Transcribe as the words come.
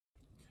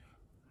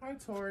Hi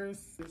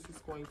Taurus, this is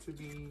going to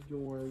be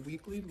your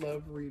weekly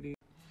love reading.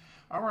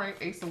 All right,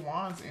 Ace of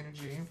Wands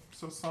energy.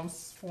 So some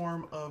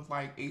form of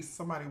like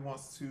somebody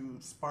wants to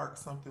spark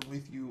something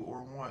with you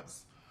or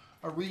wants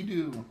a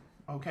redo.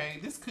 Okay,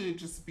 this could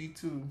just be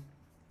to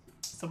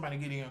somebody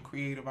getting a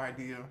creative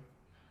idea,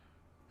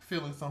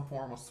 feeling some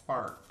form of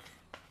spark,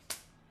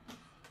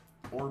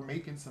 or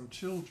making some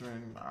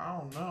children. I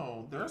don't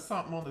know. There's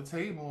something on the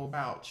table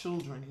about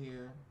children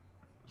here.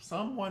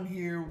 Someone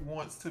here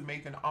wants to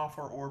make an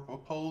offer or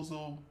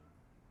proposal,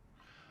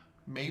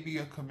 maybe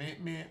a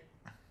commitment.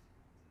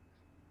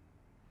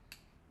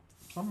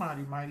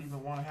 Somebody might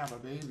even want to have a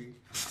baby.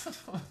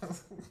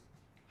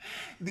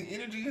 The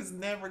energy has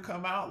never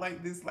come out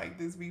like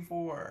this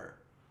before.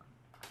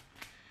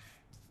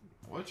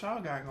 What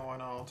y'all got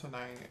going on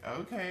tonight?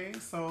 Okay,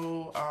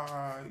 so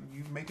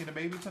you making a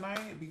baby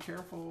tonight? Be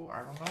careful.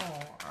 I don't know.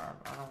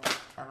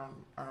 I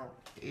don't.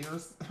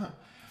 Aries,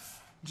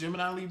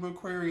 Gemini, Libra,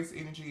 Aquarius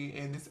energy,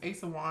 and this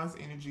Ace of Wands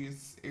energy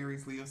is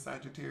Aries, Leo,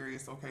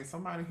 Sagittarius. Okay,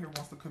 somebody here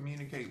wants to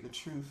communicate the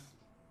truth.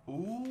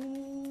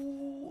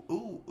 Ooh,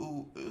 ooh,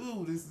 ooh,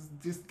 ooh!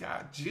 This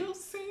got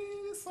juicy.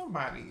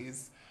 Somebody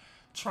is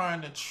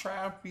trying to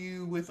trap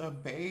you with a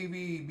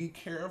baby. Be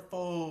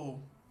careful.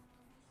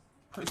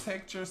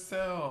 Protect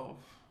yourself.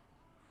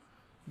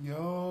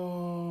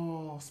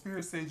 Yo,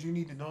 Spirit says you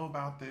need to know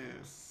about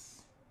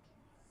this.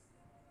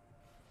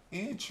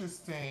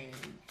 Interesting.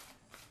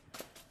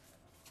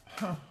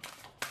 Huh.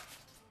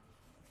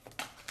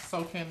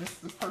 So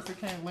this person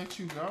can't let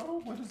you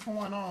go? What is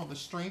going on? The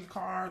Strength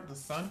card, the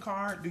Sun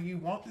card. Do you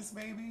want this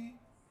baby?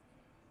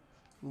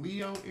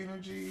 Leo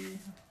energy.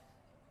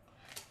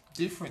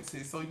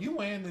 Differences. So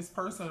you and this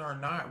person are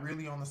not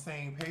really on the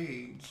same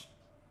page.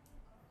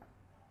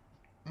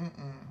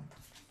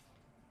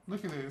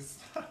 Look at this.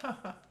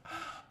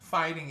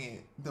 Fighting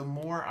it. The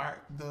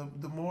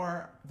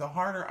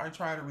harder I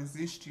try to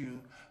resist you,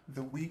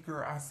 the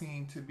weaker I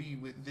seem to be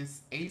with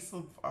this Ace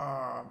of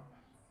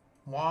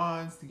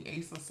Wands, the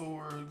Ace of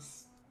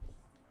Swords,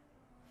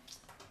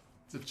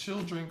 the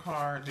Children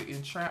card, the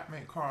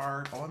Entrapment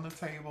card on the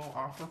table,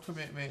 offer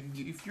commitment.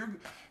 If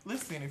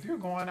you're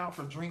going out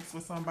for drinks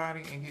with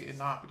somebody and getting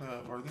knocked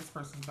up, or this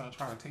person's gonna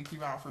try to take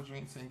you out for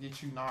drinks and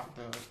get you knocked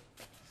up,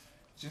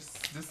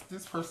 just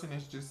this person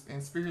is just,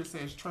 and Spirit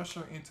says trust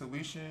your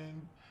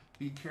intuition.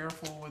 Be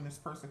careful when this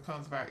person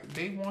comes back.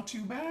 They want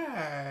you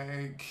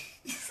back.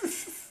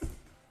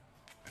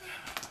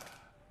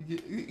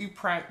 You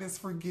practice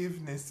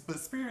forgiveness, but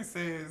Spirit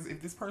says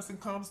if this person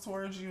comes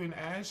towards you and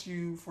asks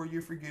you for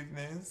your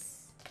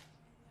forgiveness,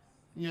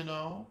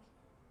 I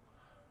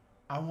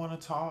want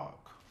to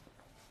talk.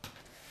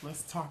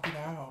 Let's talk it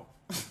out.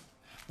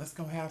 Let's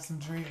go have some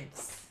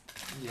drinks.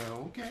 Yeah,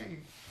 okay.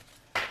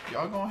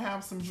 Y'all gonna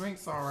have some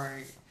drinks, all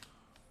right.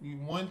 You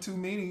one too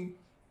many.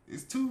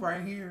 It's two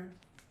right here.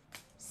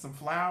 Some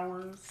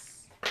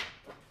flowers, a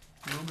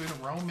little bit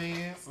of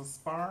romance, a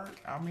spark.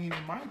 I mean,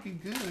 it might be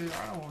good.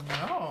 I don't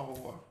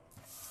know.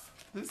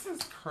 This is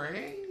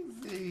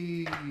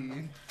crazy.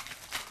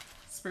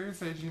 Spirit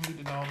says you need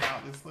to know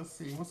about this. Let's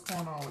see what's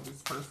going on with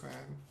this person.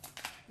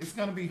 It's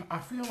gonna be, I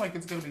feel like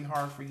it's gonna be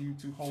hard for you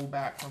to hold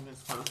back from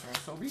this person.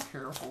 So be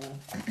careful.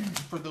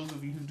 For those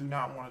of you who do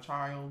not want a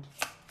child.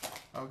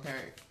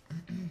 Okay.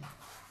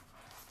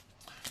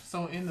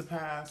 So in the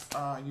past,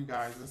 you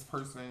guys, this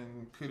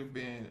person could have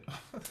been,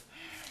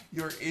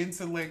 your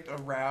intellect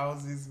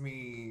arouses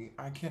me.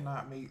 I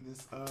cannot make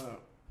this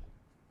up.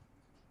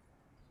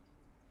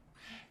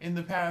 In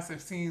the past, it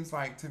seems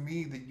like to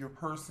me that your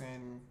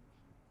person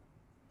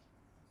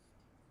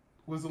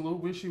was a little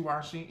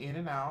wishy-washy, in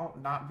and out,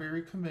 not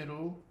very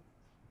committal.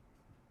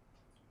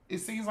 It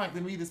seems like to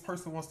me this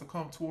person wants to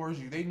come towards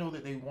you. They know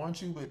that they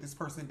want you, but this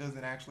person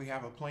doesn't actually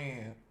have a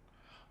plan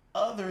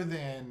other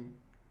than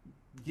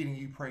getting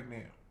you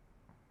pregnant.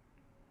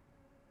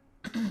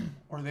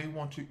 Or they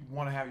want to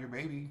have your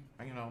baby,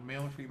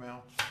 male or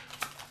female.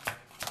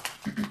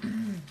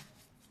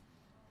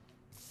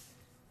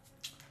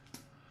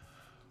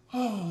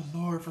 Oh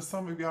Lord, for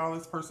some of y'all,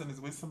 this person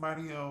is with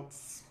somebody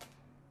else.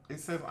 It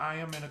says I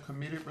am in a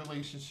committed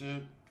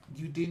relationship.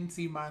 You didn't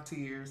see my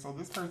tears, so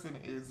this person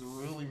is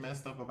really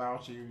messed up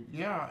about you.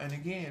 Yeah, and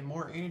again,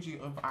 more energy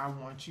of I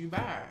want you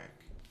back.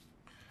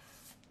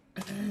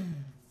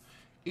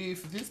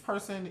 If this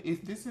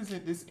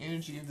isn't this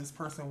energy of this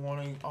person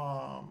wanting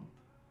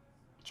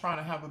trying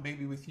to have a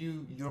baby with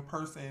you, your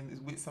person is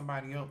with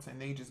somebody else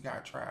and they just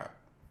got trapped,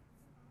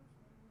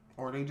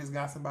 or they just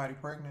got somebody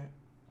pregnant,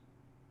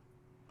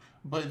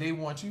 but they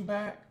want you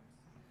back.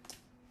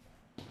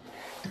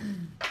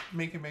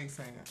 Make it make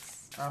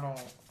sense.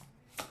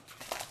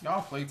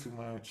 Y'all play too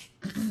much.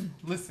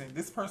 Listen,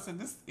 this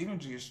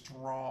energy is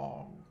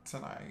strong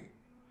tonight.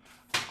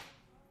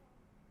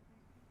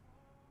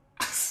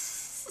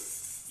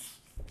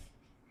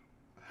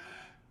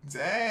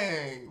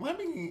 Dang.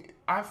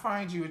 I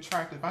find you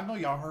attractive. I know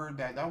y'all heard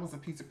that. That was a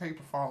piece of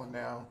paper falling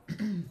down.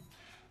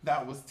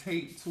 That was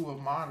taped to a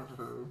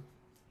monitor.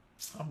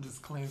 I'm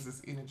just cleanse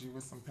this energy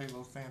with some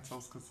Palo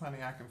Santos because, honey,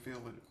 I can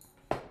feel it.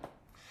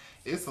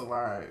 It's a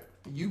lot.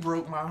 You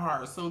broke my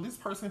heart. So this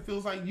person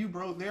feels like you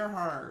broke their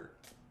heart.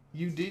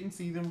 You didn't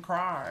see them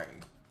cry.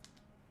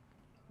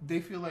 They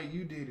feel like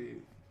you did it.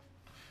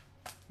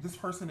 This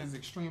person is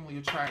extremely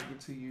attracted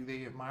to you.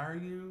 They admire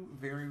you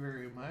very,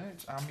 very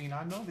much. I mean,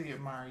 I know they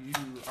admire you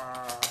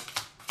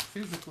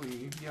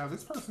physically. Yeah,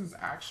 this person's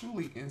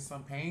actually in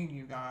some pain,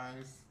 you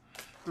guys.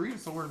 Three of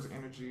Swords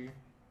energy.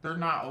 They're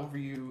not over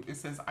you. It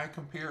says, I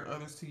compare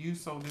others to you.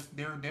 So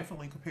they're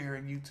definitely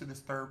comparing you to this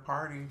third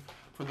party.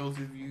 For those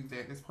of you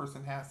that this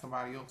person has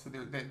somebody else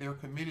that they're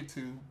committed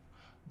to.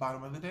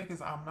 Bottom of the deck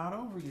is, I'm not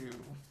over you.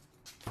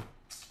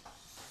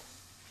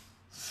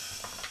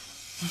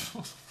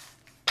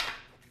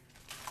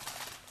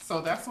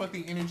 So that's what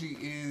the energy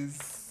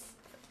is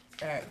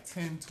at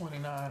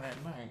 10:29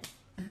 at night.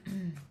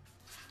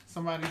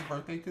 Somebody's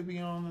birthday could be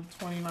on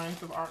the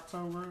 29th of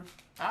October.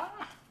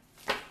 Ah!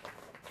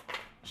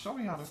 Show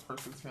me how this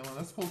person's feeling.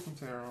 Let's pull some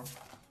tarot.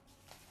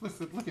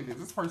 Listen, look at this.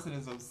 This person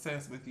is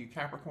obsessed with you.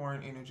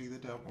 Capricorn energy, the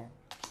devil.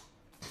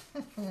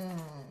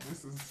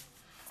 This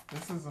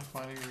is a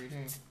funny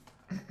reading.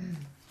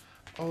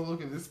 Oh,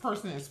 look at this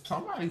person.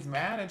 Somebody's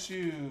mad at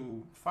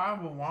you.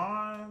 Five of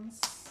Wands.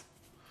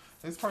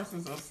 This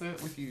person's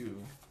upset with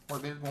you. Or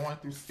they're going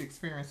through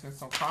experiencing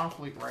some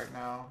conflict right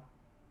now.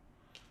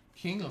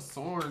 King of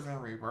Swords in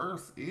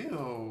reverse.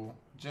 Ew.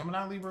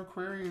 Gemini, Libra,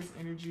 Aquarius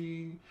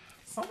energy.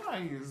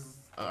 Somebody is...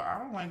 I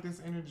don't like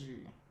this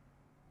energy.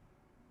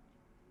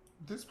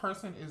 This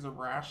person is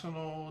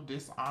irrational,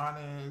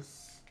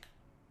 dishonest.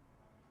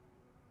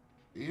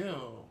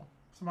 Ew.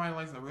 Somebody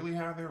likes to really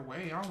have their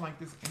way. I don't like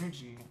this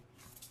energy.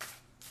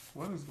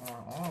 What is going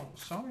on?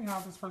 Show me how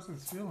this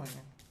person's feeling.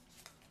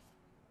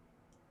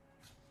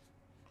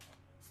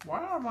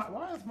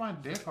 Why is my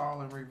deck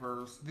all in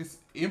reverse? This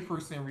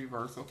Empress in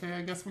reverse. Okay,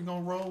 I guess we're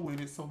gonna roll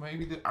with it. So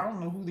maybe I don't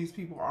know who these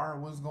people are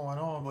and what's going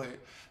on, but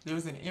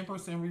there's an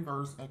Empress in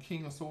reverse, a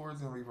King of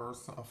Swords in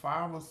reverse, a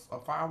five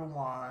of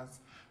Wands,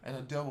 and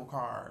a Devil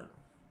card.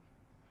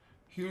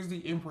 Here's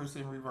the Empress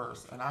in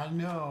reverse, and I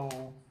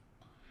know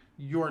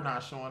you're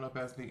not showing up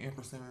as the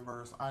Empress in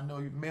reverse. I know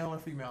you, male or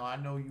female. I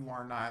know you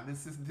are not.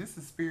 This is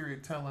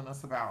spirit telling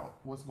us about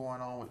what's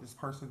going on with this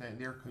person that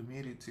they're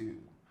committed to.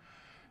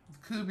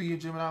 It could be a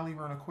Gemini,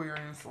 Libra, an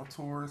Aquarius, or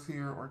Taurus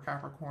here, or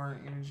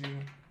Capricorn energy.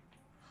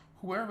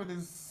 Whoever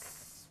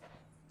this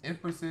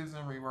Empress is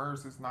in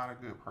reverse is not a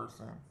good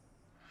person.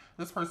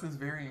 This person is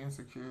very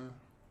insecure.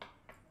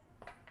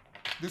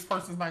 This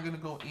person's not going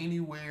to go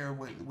anywhere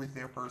with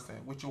their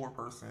person, with your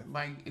person.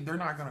 Like, they're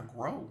not going to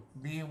grow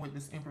being with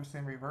this Empress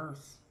in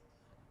reverse.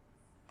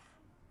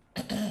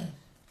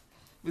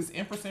 This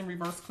Empress in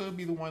reverse could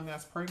be the one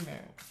that's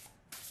pregnant.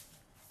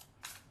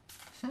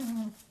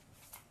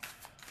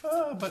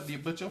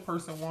 But your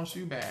person wants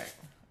you back.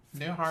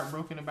 They're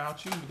heartbroken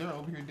about you, but they're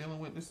over here dealing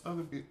with this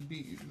other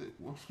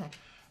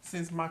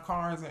since my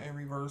cards are in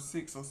reverse,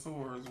 Six of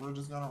Swords, we're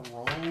just gonna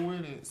roll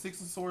with it. Six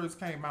of Swords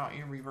came out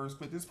in reverse,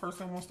 but this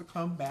person wants to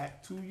come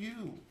back to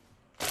you.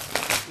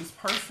 This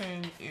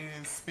person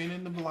is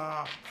spinning the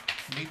block,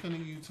 making a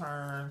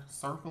U-turn,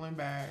 circling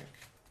back.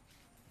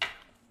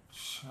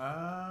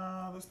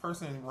 Child, this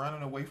person is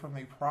running away from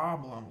their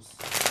problems.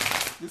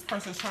 This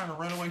person's trying to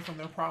run away from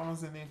their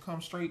problems and then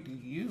come straight to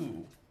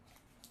you.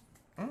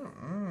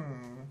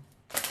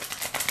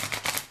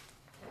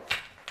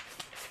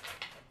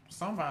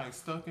 Somebody's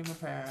stuck in the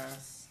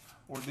past,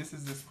 or this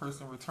is this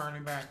person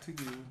returning back to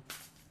you.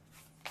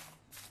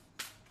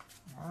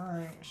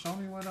 Alright, show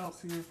me what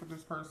else here for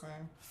this person.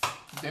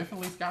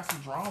 Definitely got some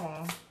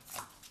drama.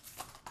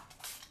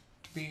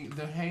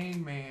 The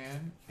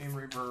Hangman in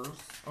reverse.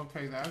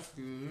 Okay, that's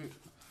good.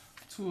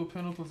 Two of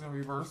Pentacles in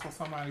reverse, so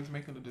somebody's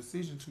making a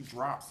decision to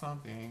drop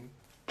something.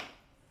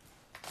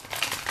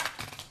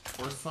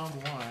 Or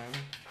someone.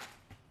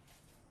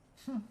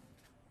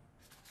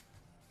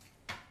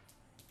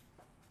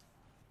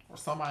 Or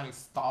somebody's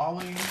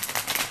stalling,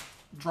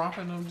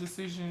 dropping a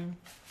decision.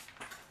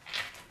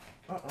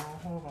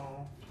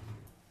 Hold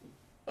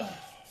on.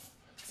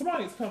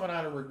 Somebody's coming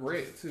out of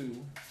regret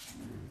too.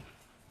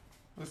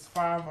 This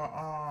Five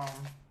of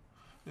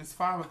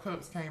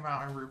Cups came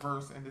out in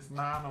reverse, and this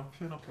Nine of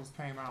Pentacles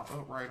came out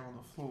upright on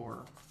the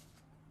floor.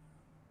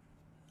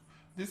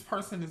 This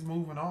person is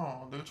moving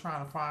on. They're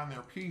trying to find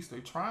their peace. They're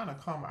trying to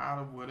come out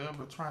of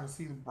whatever, trying to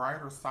see the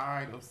brighter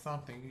side of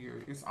something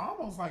here. It's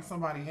almost like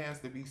somebody has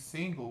to be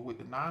single with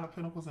the Nine of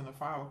Pentacles and the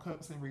Five of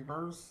Cups in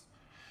reverse.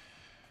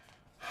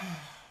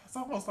 It's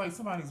almost like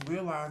somebody's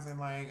realizing,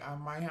 like, I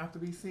might have to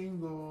be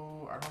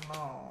single. I don't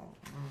know.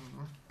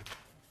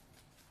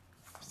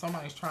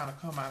 Somebody's trying to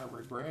come out of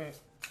regret.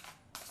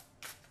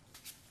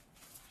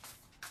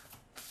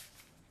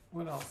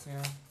 What else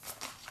here?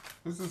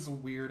 This is a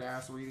weird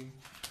ass reading.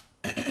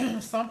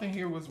 Something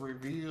here was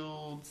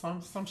revealed.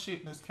 Some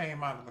shit just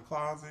came out of the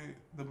closet.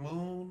 The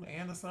moon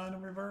and the sun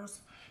in reverse.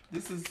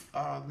 This is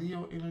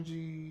Leo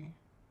energy,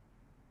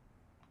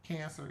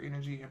 Cancer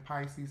energy, and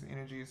Pisces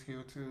energy is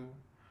here too.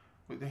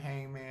 With the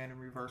Hangman in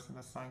reverse and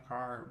the Sun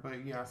card.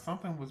 But yeah,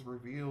 something was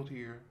revealed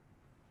here.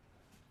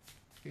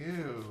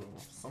 Ew.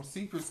 Some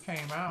secrets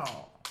came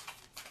out.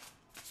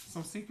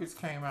 Some secrets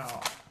came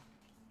out.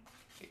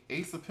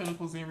 Ace of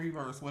Pentacles in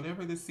reverse.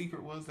 Whatever this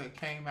secret was that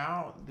came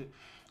out,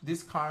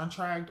 this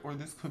contract or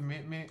this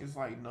commitment is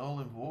like null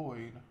and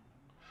void.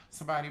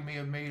 Somebody may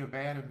have made a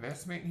bad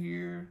investment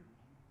here.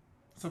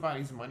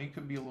 Somebody's money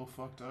could be a little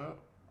fucked up.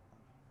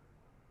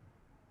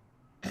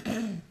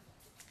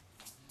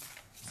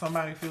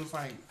 Somebody feels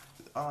like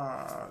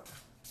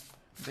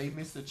they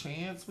missed a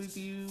chance with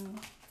you.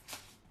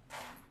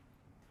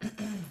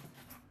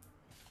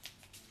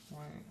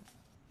 Wait.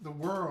 The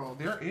World.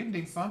 They're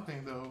ending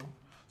something though.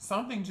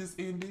 Something just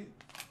ended,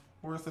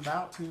 or it's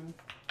about to.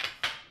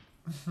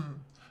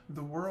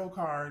 The World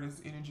card is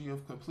energy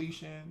of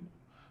completion,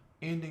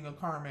 ending a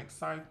karmic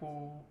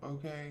cycle,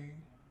 okay?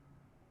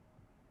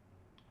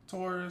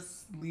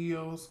 Taurus,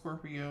 Leo,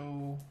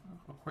 Scorpio,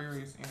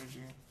 Aquarius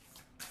energy.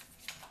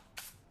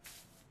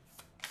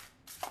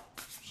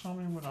 Show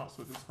me what else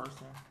with this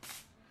person.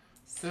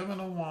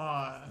 Seven of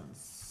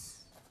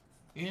Wands.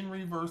 In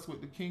reverse with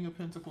the King of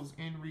Pentacles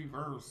in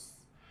reverse.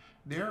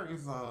 There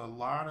is a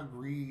lot of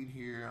greed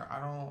here. I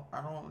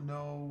don't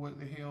know what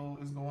the hell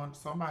is going on.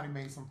 Somebody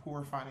made some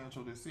poor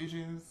financial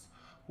decisions.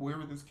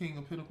 Whoever this King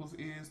of Pentacles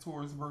is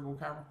towards Virgo,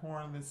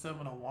 Capricorn, the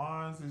Seven of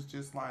Wands is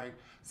just like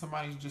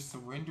somebody's just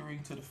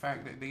surrendering to the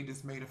fact that they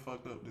just made a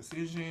fucked up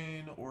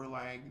decision, or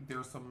like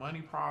there's some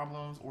money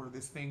problems, or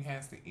this thing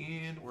has to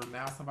end, or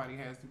now somebody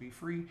has to be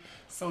free.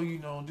 So, you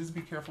know, just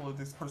be careful if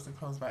this person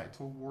comes back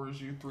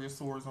towards you. Three of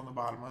Swords on the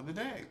bottom of the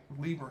deck.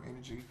 Libra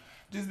energy.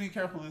 Just be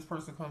careful if this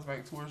person comes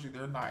back towards you.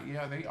 They're not.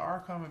 Yeah, they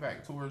are coming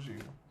back towards you.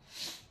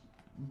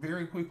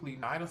 Very quickly.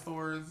 Knight of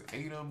Swords,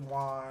 Eight of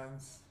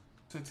Wands.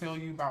 To tell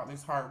you about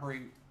this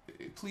heartbreak.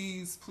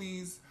 Please,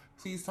 please,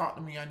 please talk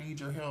to me. I need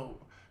your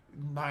help.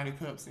 Nine of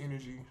Cups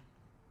energy.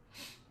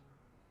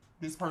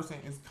 This person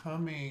is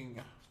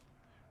coming.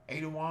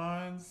 Eight of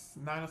Wands,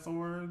 Nine of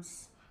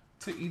Swords.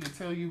 To either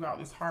tell you about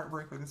this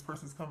heartbreak, or this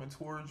person's coming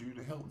towards you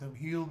to help them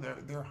heal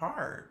their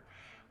heart.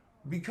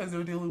 Because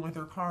they're dealing with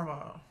their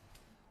karma.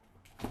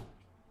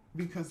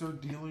 Because they're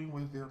dealing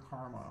with their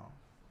karma.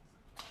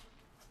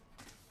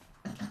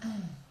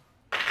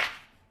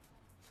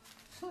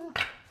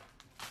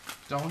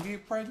 Don't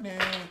get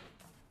pregnant.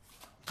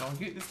 Don't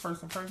get this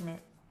person pregnant.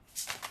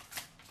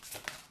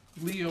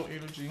 Leo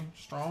energy.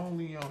 Strong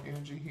Leo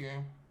energy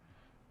here.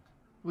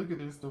 Look at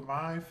this.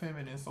 Divine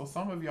Feminine. So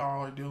some of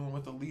y'all are dealing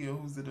with a Leo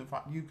who's the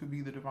divine. You could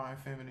be the Divine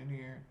Feminine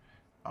here.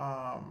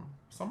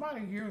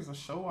 Somebody here is a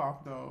show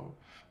off though.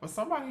 But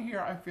somebody here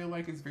I feel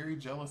like is very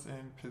jealous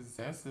and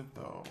possessive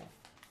though.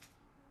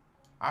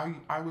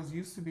 I was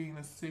used to being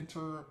the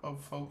center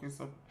of focus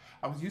of,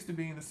 I was used to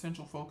being the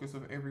central focus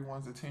of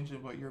everyone's attention,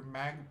 but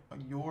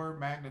your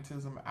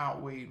magnetism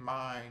outweighed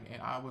mine,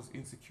 and I was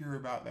insecure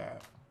about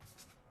that.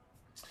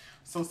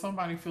 So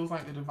somebody feels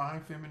like the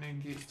Divine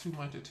Feminine gets too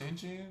much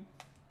attention.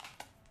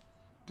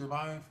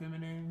 Divine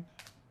Feminine.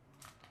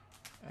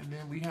 And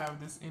then we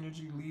have this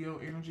energy, Leo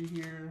energy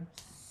here.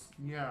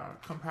 Yeah,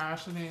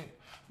 compassionate.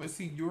 But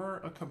see, you're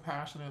a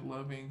compassionate,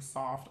 loving,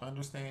 soft,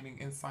 understanding,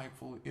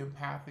 insightful,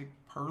 empathic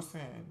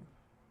person.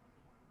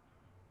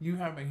 You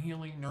have a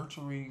healing,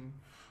 nurturing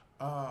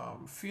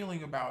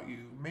feeling about you.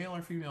 Male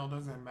or female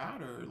doesn't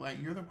matter.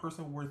 Like, you're the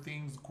person where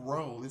things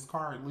grow. This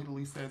card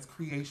literally says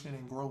creation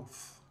and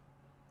growth.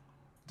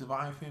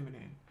 Divine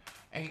Feminine.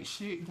 Ain't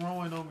shit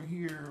growing over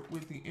here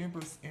with the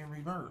Empress in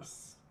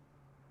reverse.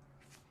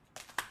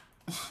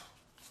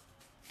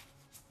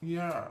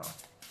 Yeah.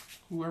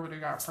 Whoever they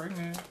got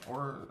pregnant,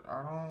 or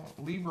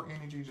Libra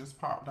energy just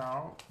popped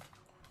out.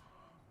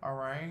 All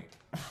right.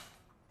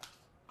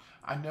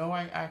 I know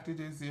I acted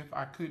as if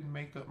I couldn't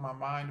make up my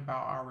mind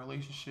about our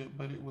relationship,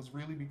 but it was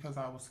really because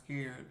I was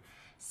scared.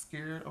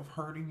 Scared of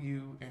hurting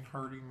you and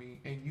hurting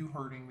me, and you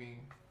hurting me.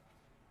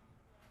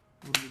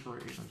 Libra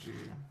energy.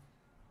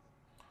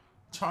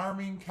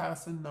 Charming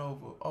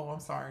Casanova. Oh, I'm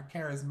sorry.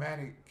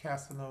 Charismatic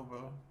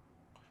Casanova.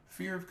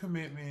 Fear of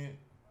commitment,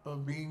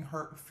 of being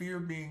hurt, fear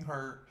of being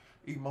hurt,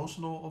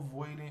 emotional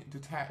avoidant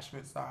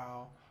detachment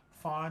style,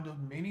 fond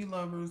of many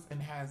lovers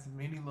and has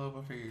many love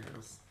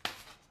affairs.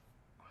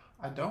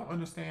 I don't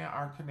understand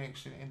our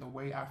connection and the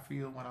way I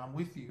feel when I'm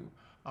with you.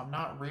 I'm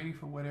not ready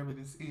for whatever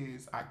this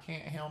is. I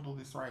can't handle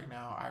this right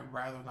now. I'd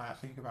rather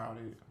not think about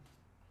it.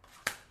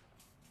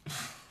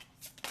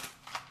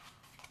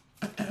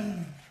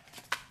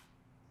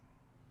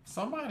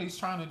 Somebody's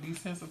trying to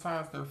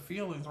desensitize their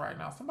feelings right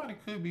now. Somebody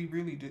could be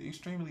really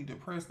extremely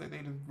depressed that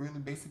they really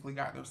basically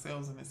got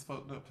themselves in this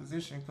fucked up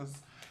position, because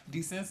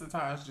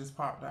desensitized just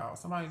popped out.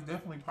 Somebody's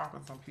definitely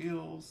popping some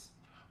pills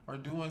or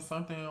doing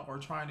something, or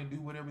trying to do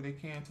whatever they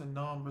can to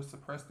numb or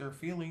suppress their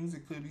feelings.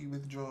 It could be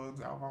with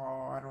drugs,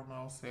 alcohol, I don't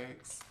know,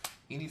 sex,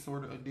 any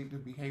sort of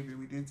addictive behavior.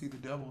 We did see the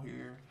devil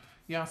here.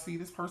 Yeah, see,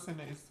 this person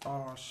is,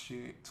 oh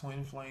shit,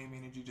 twin flame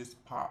energy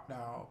just popped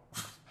out.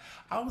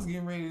 I was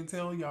getting ready to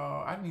tell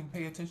y'all, I didn't even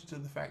pay attention to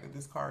the fact that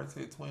this card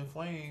said twin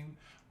flame,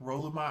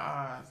 rolling my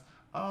eyes.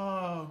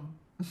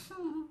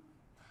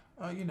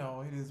 You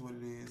know, it is what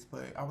it is.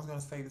 But I was going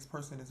to say this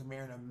person is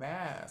wearing a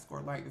mask,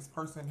 or like this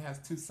person has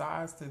two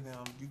sides to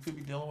them. You could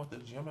be dealing with a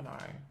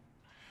Gemini.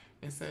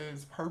 It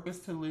says purpose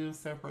to live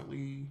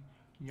separately,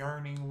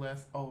 yearning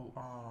less.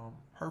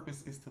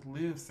 Purpose is to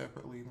live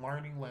separately,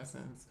 learning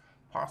lessons,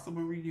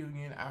 possible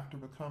reunion after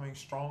becoming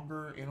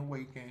stronger and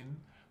awakened,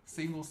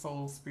 single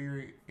soul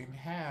spirit in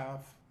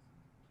half,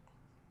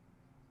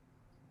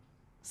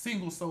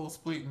 single soul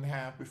split in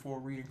half before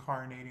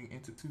reincarnating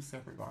into two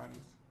separate bodies.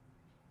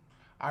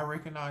 I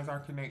recognize our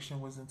connection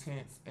was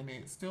intense and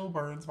it still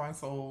burns my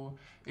soul.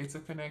 It's a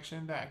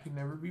connection that can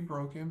never be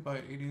broken,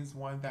 but it is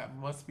one that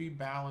must be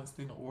balanced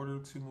in order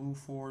to move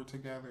forward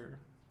together.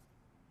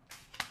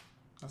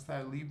 That's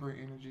that Libra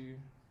energy.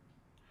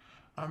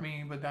 I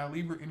mean, but that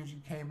Libra energy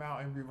came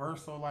out in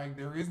reverse, so like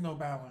there is no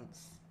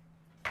balance.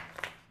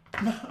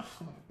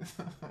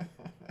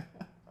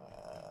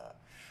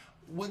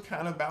 What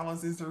kind of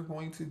balance is there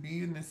going to be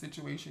in this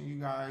situation, you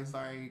guys?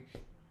 Like,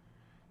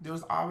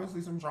 there's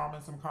obviously some drama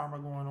and some karma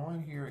going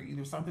on here.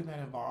 Either something that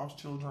involves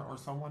children, or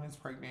someone is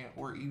pregnant,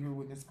 or even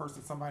with this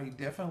person, somebody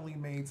definitely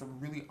made some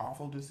really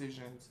awful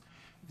decisions.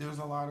 There's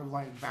a lot of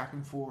like back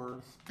and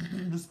forth.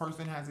 This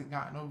person hasn't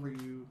gotten over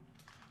you.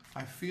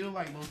 I feel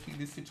like low key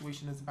this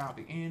situation is about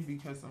to end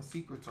because some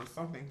secrets or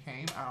something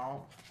came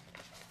out.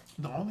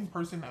 The only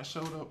person that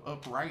showed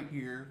up right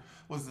here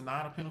was the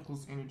Nine of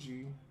Pentacles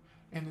energy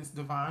and this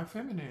divine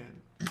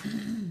feminine.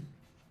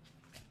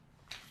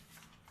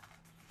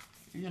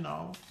 You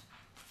know,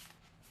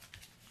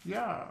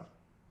 yeah.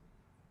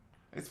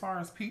 As far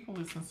as people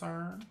is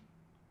concerned,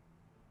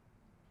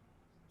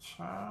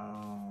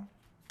 child,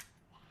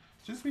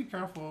 just be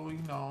careful,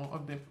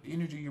 of the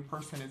energy your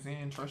person is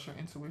in. Trust your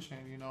intuition.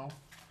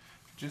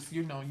 Just,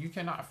 you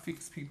cannot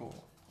fix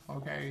people,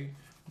 okay?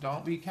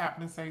 Don't be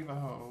Captain Save a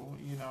Ho,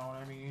 you know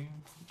what I mean?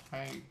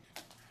 Like,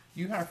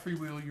 you have free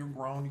will, you're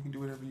grown, you can do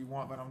whatever you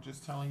want, but I'm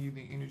just telling you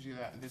the energy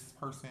that this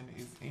person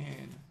is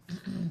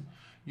in.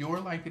 You're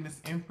like in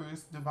this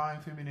Empress, divine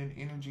feminine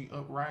energy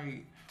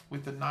upright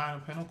with the Nine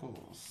of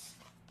Pentacles.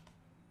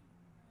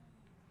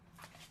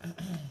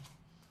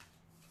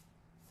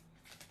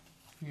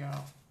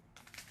 Yeah.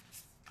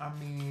 I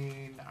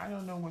mean, I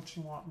don't know what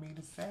you want me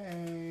to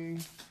say.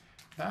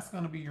 That's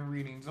going to be your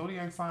reading.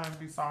 Zodiac signs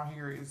we saw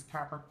here is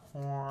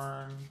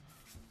Capricorn,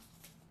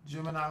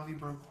 Gemini,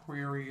 Libra,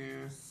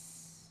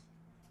 Aquarius,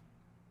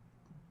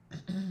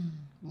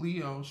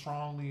 Leo,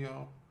 strong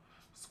Leo,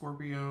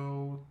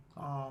 Scorpio,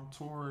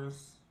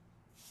 Taurus,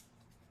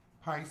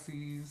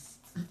 Pisces,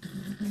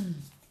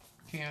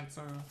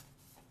 Cancer.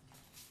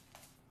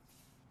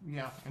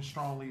 Yeah, and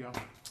strong Leo.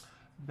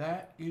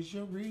 That is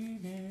your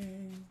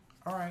reading.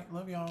 All right,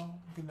 love y'all.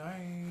 Good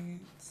night.